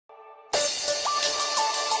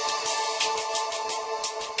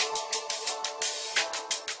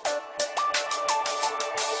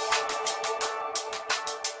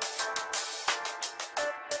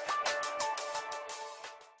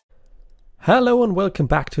Hello and welcome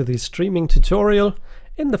back to the streaming tutorial.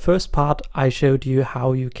 In the first part I showed you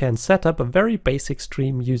how you can set up a very basic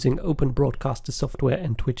stream using Open Broadcaster software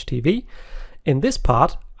and Twitch TV. In this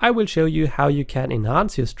part I will show you how you can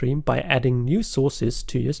enhance your stream by adding new sources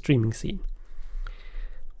to your streaming scene.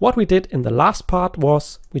 What we did in the last part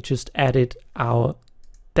was we just added our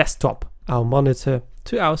desktop, our monitor,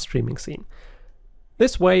 to our streaming scene.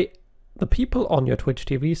 This way the people on your Twitch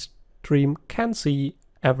TV stream can see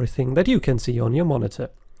everything that you can see on your monitor.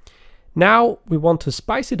 Now we want to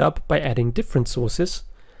spice it up by adding different sources.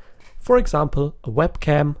 For example, a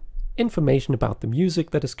webcam, information about the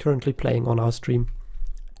music that is currently playing on our stream,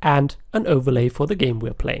 and an overlay for the game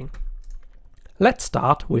we're playing. Let's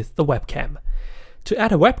start with the webcam. To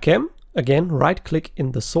add a webcam, again, right-click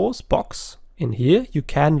in the source box. In here you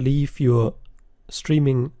can leave your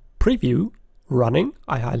streaming preview running.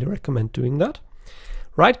 I highly recommend doing that.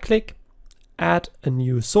 Right-click, add a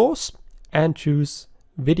new source and choose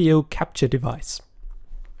video capture device.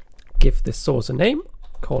 Give this source a name,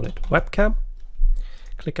 call it webcam,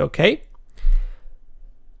 click OK,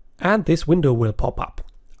 and this window will pop up.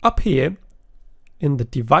 Up here in the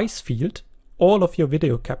device field, all of your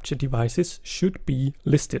video capture devices should be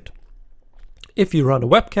listed. If you run a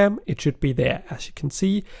webcam, it should be there. As you can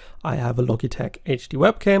see, I have a Logitech HD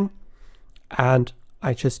webcam and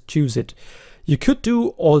I just choose it. You could do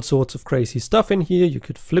all sorts of crazy stuff in here. You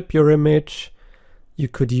could flip your image. You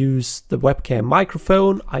could use the webcam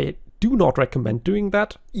microphone. I do not recommend doing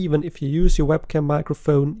that. Even if you use your webcam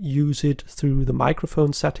microphone, use it through the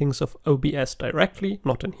microphone settings of OBS directly,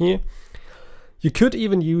 not in here. You could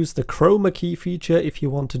even use the chroma key feature if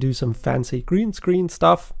you want to do some fancy green screen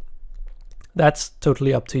stuff. That's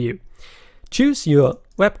totally up to you. Choose your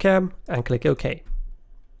webcam and click OK.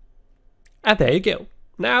 And there you go.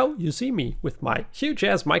 Now you see me with my huge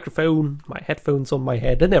ass microphone, my headphones on my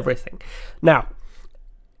head and everything. Now,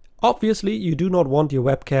 obviously you do not want your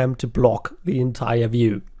webcam to block the entire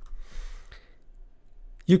view.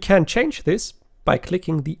 You can change this by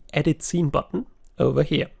clicking the Edit Scene button over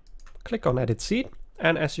here. Click on Edit Scene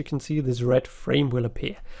and as you can see this red frame will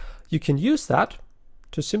appear. You can use that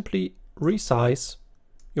to simply resize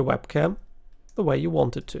your webcam the way you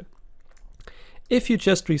want it to. If you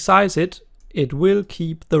just resize it, it will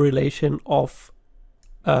keep the relation of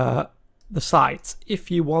the sides.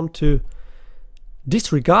 If you want to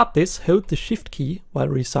disregard this, hold the Shift key while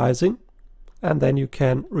resizing, and then you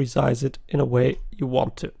can resize it in a way you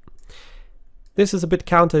want to. This is a bit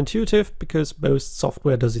counterintuitive because most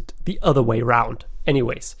software does it the other way around.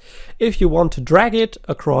 Anyways, if you want to drag it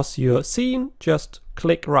across your scene, just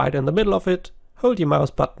click right in the middle of it, hold your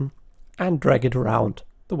mouse button, and drag it around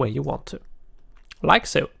the way you want to. Like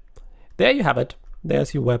so. There you have it.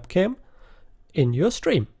 There's your webcam in your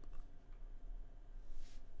stream.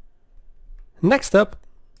 Next up,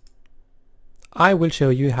 I will show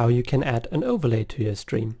you how you can add an overlay to your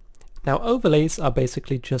stream. Now, overlays are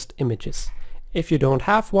basically just images. If you don't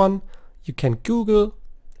have one, you can Google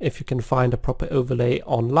if you can find a proper overlay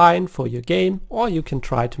online for your game, or you can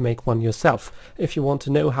try to make one yourself. If you want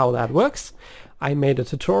to know how that works, I made a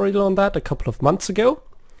tutorial on that a couple of months ago.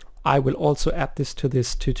 I will also add this to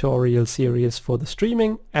this tutorial series for the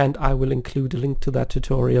streaming, and I will include a link to that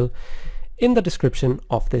tutorial in the description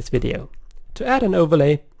of this video. To add an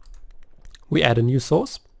overlay, we add a new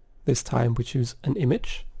source. This time we choose an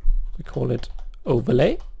image. We call it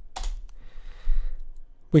overlay.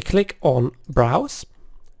 We click on browse.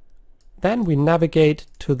 Then we navigate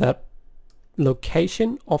to that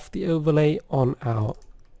location of the overlay on our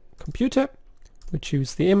computer. We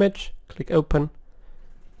choose the image, click open,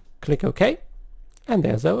 click OK, and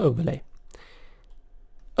there's our overlay.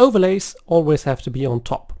 Overlays always have to be on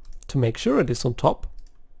top. To make sure it is on top,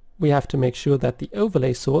 we have to make sure that the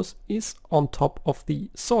overlay source is on top of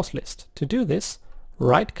the source list. To do this,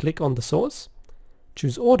 right-click on the source,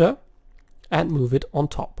 choose Order, and move it on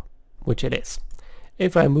top, which it is.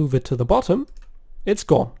 If I move it to the bottom, it's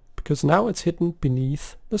gone, because now it's hidden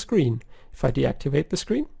beneath the screen. If I deactivate the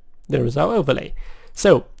screen, there is our overlay.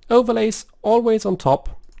 So, overlays always on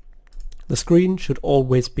top. The screen should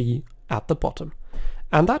always be at the bottom.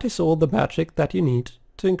 And that is all the magic that you need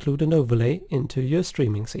to include an overlay into your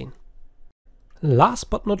streaming scene. Last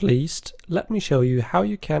but not least, let me show you how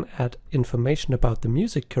you can add information about the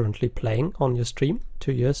music currently playing on your stream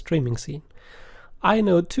to your streaming scene. I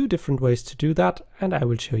know two different ways to do that, and I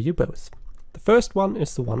will show you both. The first one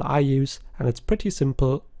is the one I use, and it's pretty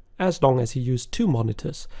simple as long as you use two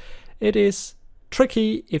monitors. It is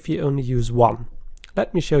tricky if you only use one.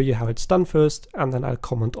 Let me show you how it's done first, and then I'll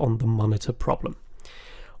comment on the monitor problem.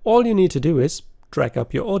 All you need to do is drag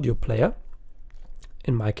up your audio player,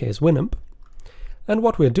 in my case Winamp, And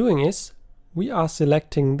what we're doing is we are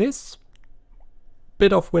selecting this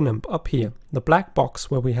bit of Winamp up here, the black box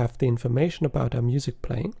where we have the information about our music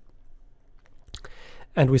playing.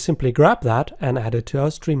 And we simply grab that and add it to our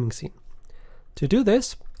streaming scene. To do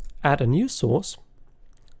this, add a new source,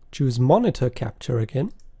 choose monitor capture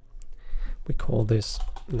again. We call this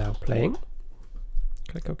now playing.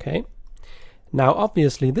 Click OK. Now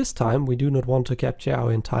obviously this time we do not want to capture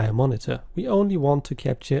our entire monitor. We only want to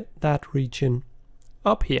capture that region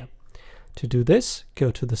up here. To do this, go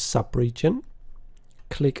to the sub-region,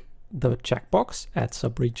 click the checkbox, add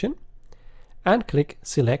sub-region, and click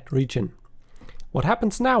select region. What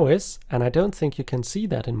happens now is, and I don't think you can see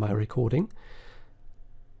that in my recording,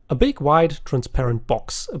 a big wide transparent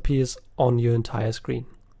box appears on your entire screen.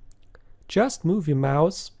 Just move your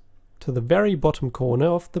mouse to the very bottom corner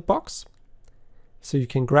of the box so you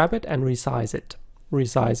can grab it and resize it.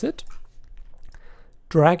 Resize it,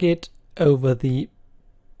 drag it over the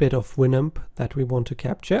bit of Winamp that we want to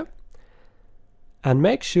capture, and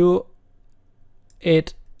make sure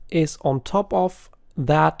it is on top of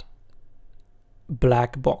that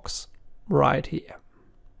black box right here.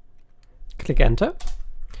 Click enter,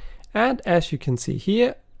 and as you can see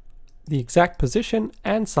here, the exact position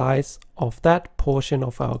and size of that portion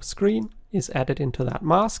of our screen is added into that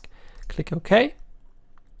mask. Click OK,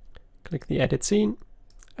 click the edit scene,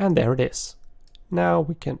 and there it is. Now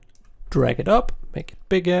we can drag it up, make it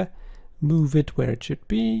bigger, move it where it should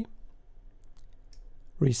be,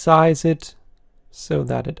 resize it so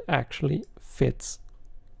that it actually fits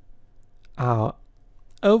our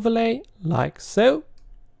overlay like so.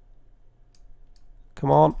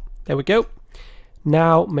 Come on, there we go.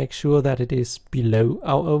 Now make sure that it is below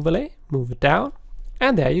our overlay, move it down,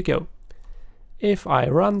 and there you go. If I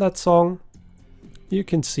run that song, you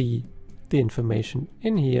can see the information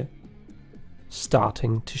in here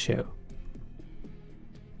starting to show.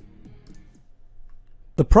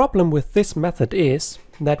 The problem with this method is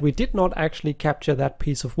that we did not actually capture that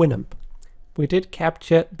piece of Winamp. We did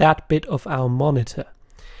capture that bit of our monitor.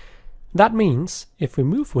 That means if we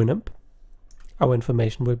move Winamp, our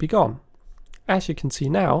information will be gone. As you can see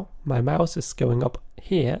now, my mouse is going up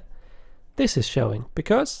here. This is showing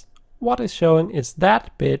because what is showing is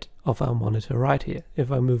that bit of our monitor right here.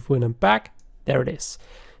 If I move Winamp back, there it is.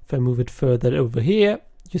 If I move it further over here,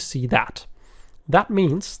 you see that. That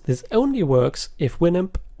means this only works if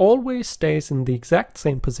Winamp always stays in the exact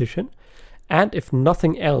same position and if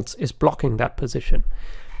nothing else is blocking that position.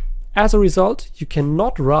 As a result, you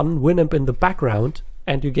cannot run Winamp in the background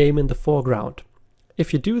and your game in the foreground.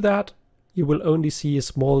 If you do that, you will only see a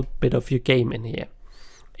small bit of your game in here.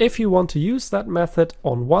 If you want to use that method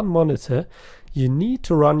on one monitor, you need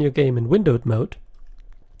to run your game in windowed mode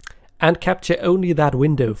and capture only that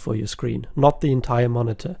window for your screen, not the entire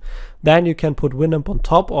monitor. Then you can put Winamp on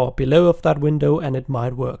top or below of that window and it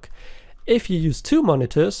might work. If you use two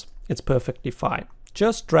monitors, it's perfectly fine.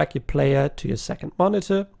 Just drag your player to your second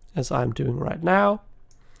monitor, as I'm doing right now.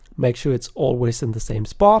 Make sure it's always in the same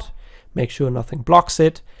spot. Make sure nothing blocks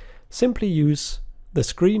it. Simply use the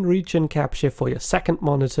screen region capture for your second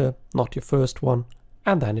monitor, not your first one,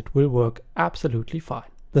 and then it will work absolutely fine.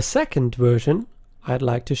 The second version I'd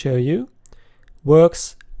like to show you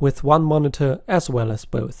works with one monitor as well as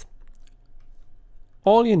both.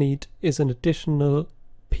 All you need is an additional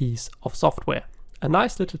piece of software, a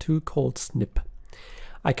nice little tool called Snip.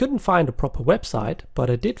 I couldn't find a proper website, but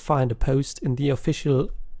I did find a post in the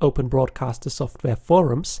official Open Broadcaster Software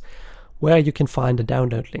forums where you can find a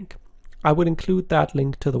download link. I will include that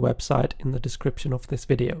link to the website in the description of this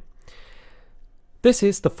video. This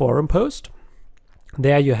is the forum post.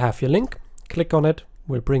 There you have your link. Click on it,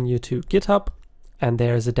 will bring you to GitHub, and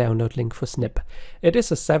there is a download link for Snip. It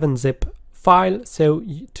is a 7-zip file, so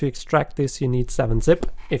to extract this you need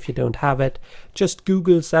 7-zip. If you don't have it, just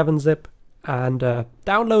Google 7-zip and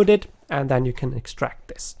download it, and then you can extract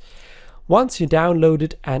this. Once you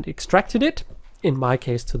downloaded and extracted it, in my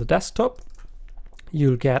case to the desktop,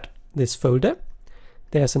 you'll get this folder.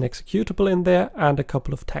 There's an executable in there and a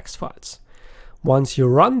couple of text files. Once you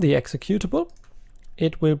run the executable,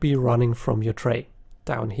 it will be running from your tray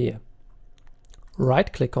down here.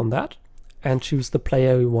 Right click on that and choose the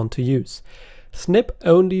player you want to use. Snip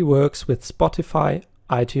only works with Spotify,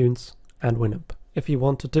 iTunes and Winamp. If you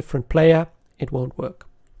want a different player, it won't work.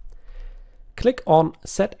 Click on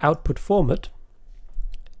Set Output Format,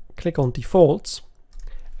 click on Defaults,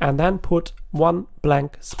 and then put one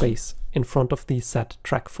blank space in front of the Set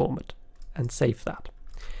Track Format and save that.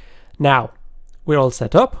 Now, we're all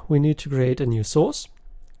set up. We need to create a new source.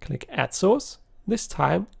 Click Add Source. This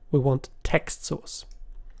time we want text source.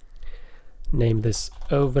 Name this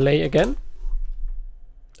overlay again.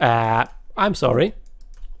 I'm sorry.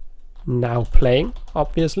 Now playing,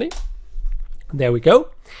 obviously. There we go.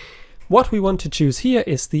 What we want to choose here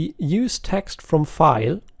is the Use Text from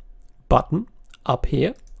File button up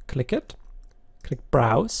here. Click it. Click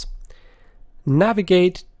Browse.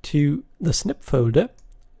 Navigate to the snip folder,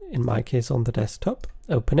 in my case on the desktop.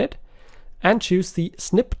 Open it and choose the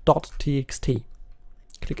snip.txt.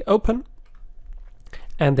 Click Open.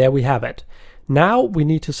 And there we have it. Now we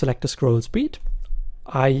need to select the scroll speed.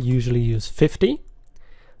 I usually use 50.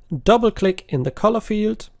 Double click in the color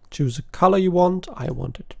field, choose a color you want. I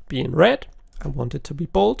want it to be in red. I want it to be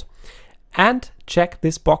bold. And check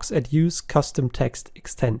this box at Use Custom Text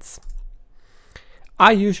Extents.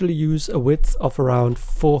 I usually use a width of around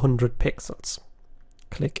 400 pixels.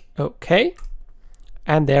 Click OK.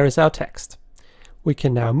 And there is our text. We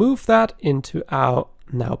can now move that into our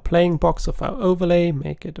now playing box of our overlay,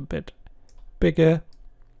 make it a bit bigger,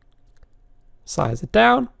 size it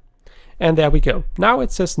down, and there we go. Now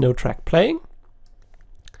it says no track playing.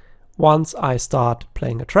 Once I start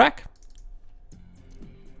playing a track,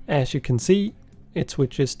 as you can see, it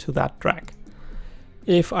switches to that track.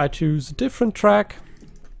 If I choose a different track,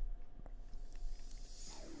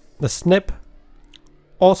 the snip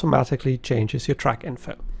automatically changes your track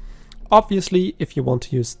info. Obviously, if you want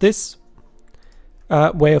to use this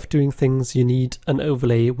way of doing things, you need an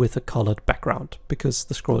overlay with a colored background, because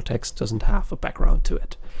the scroll text doesn't have a background to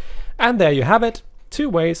it. And there you have it, 2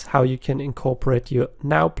 ways how you can incorporate your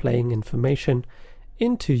now playing information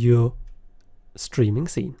into your streaming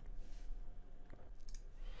scene.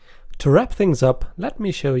 To wrap things up, let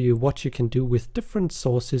me show you what you can do with different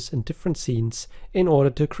sources and different scenes in order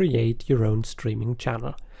to create your own streaming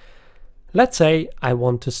channel. Let's say I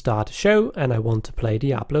want to start a show and I want to play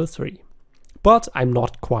Diablo 3. But I'm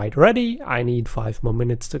not quite ready. I need 5 more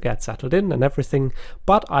minutes to get settled in and everything,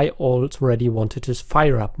 but I already wanted to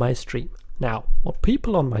fire up my stream. Now, what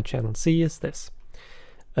people on my channel see is this: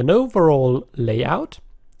 an overall layout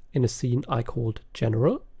in a scene I called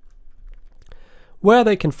General, where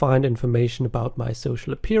they can find information about my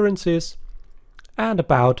social appearances and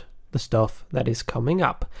about the stuff that is coming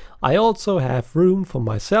up. I also have room for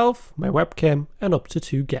myself, my webcam, and up to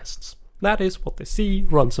 2 guests. That is what they see.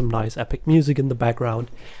 Run some nice epic music in the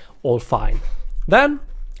background, all fine. Then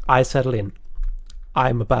I settle in.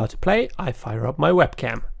 I'm about to play, I fire up my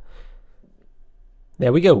webcam.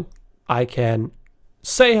 There we go. I can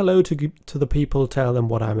say hello to the people, tell them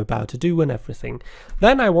what I'm about to do and everything.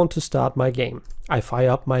 Then I want to start my game. I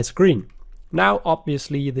fire up my screen. Now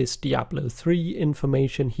obviously this Diablo 3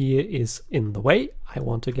 information here is in the way. I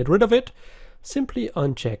want to get rid of it. Simply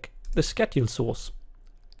uncheck the schedule source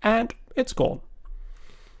and it's gone.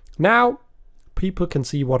 Now people can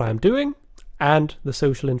see what I'm doing and the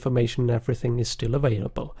social information and everything is still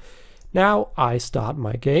available. Now I start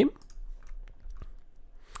my game,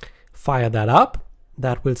 fire that up.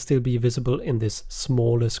 That will still be visible in this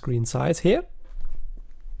smaller screen size here.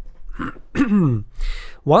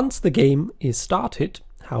 Once the game is started,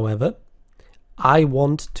 however, I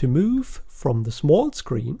want to move from the small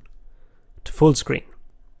screen to full screen.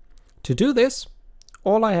 To do this,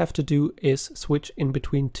 all I have to do is switch in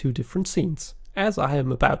between 2 different scenes, as I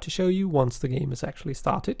am about to show you once the game is actually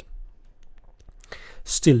started.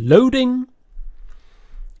 Still loading.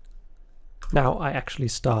 Now I actually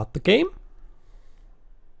start the game.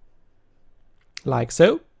 Like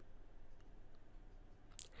so.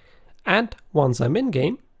 And once I'm in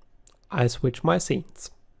game, I switch my scenes.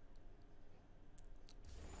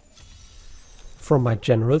 From my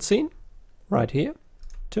general scene, right here,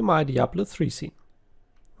 to my Diablo 3 scene,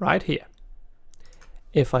 right here.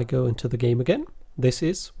 If I go into the game again, this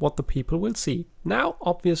is what the people will see. Now,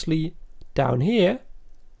 obviously, down here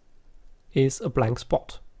is a blank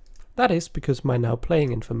spot. That is because my now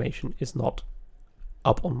playing information is not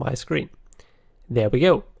up on my screen. There we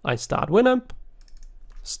go. I start Winamp,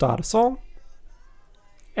 start a song,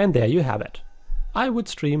 and there you have it. I would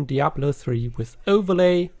stream Diablo 3 with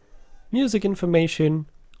overlay, music information,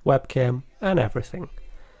 webcam, and everything.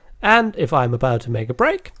 And if I'm about to make a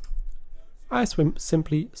break, I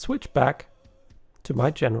simply switch back to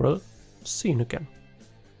my general scene again.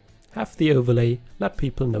 Have the overlay, let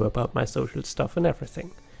people know about my social stuff and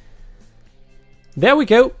everything. There we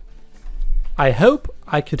go. I hope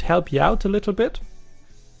I could help you out a little bit.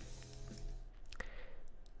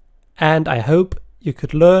 And I hope you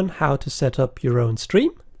could learn how to set up your own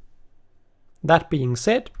stream. That being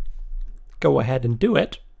said, go ahead and do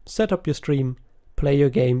it. Set up your stream, play your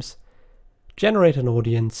games, generate an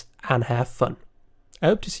audience, and have fun. I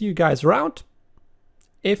hope to see you guys around.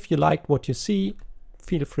 If you liked what you see,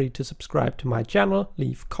 feel free to subscribe to my channel,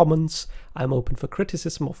 leave comments. I'm open for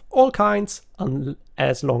criticism of all kinds,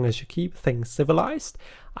 as long as you keep things civilized.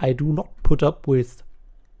 I do not put up with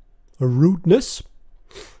rudeness.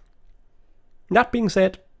 That being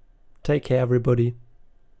said, take care everybody.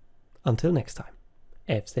 Until next time,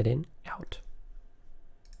 FZN out.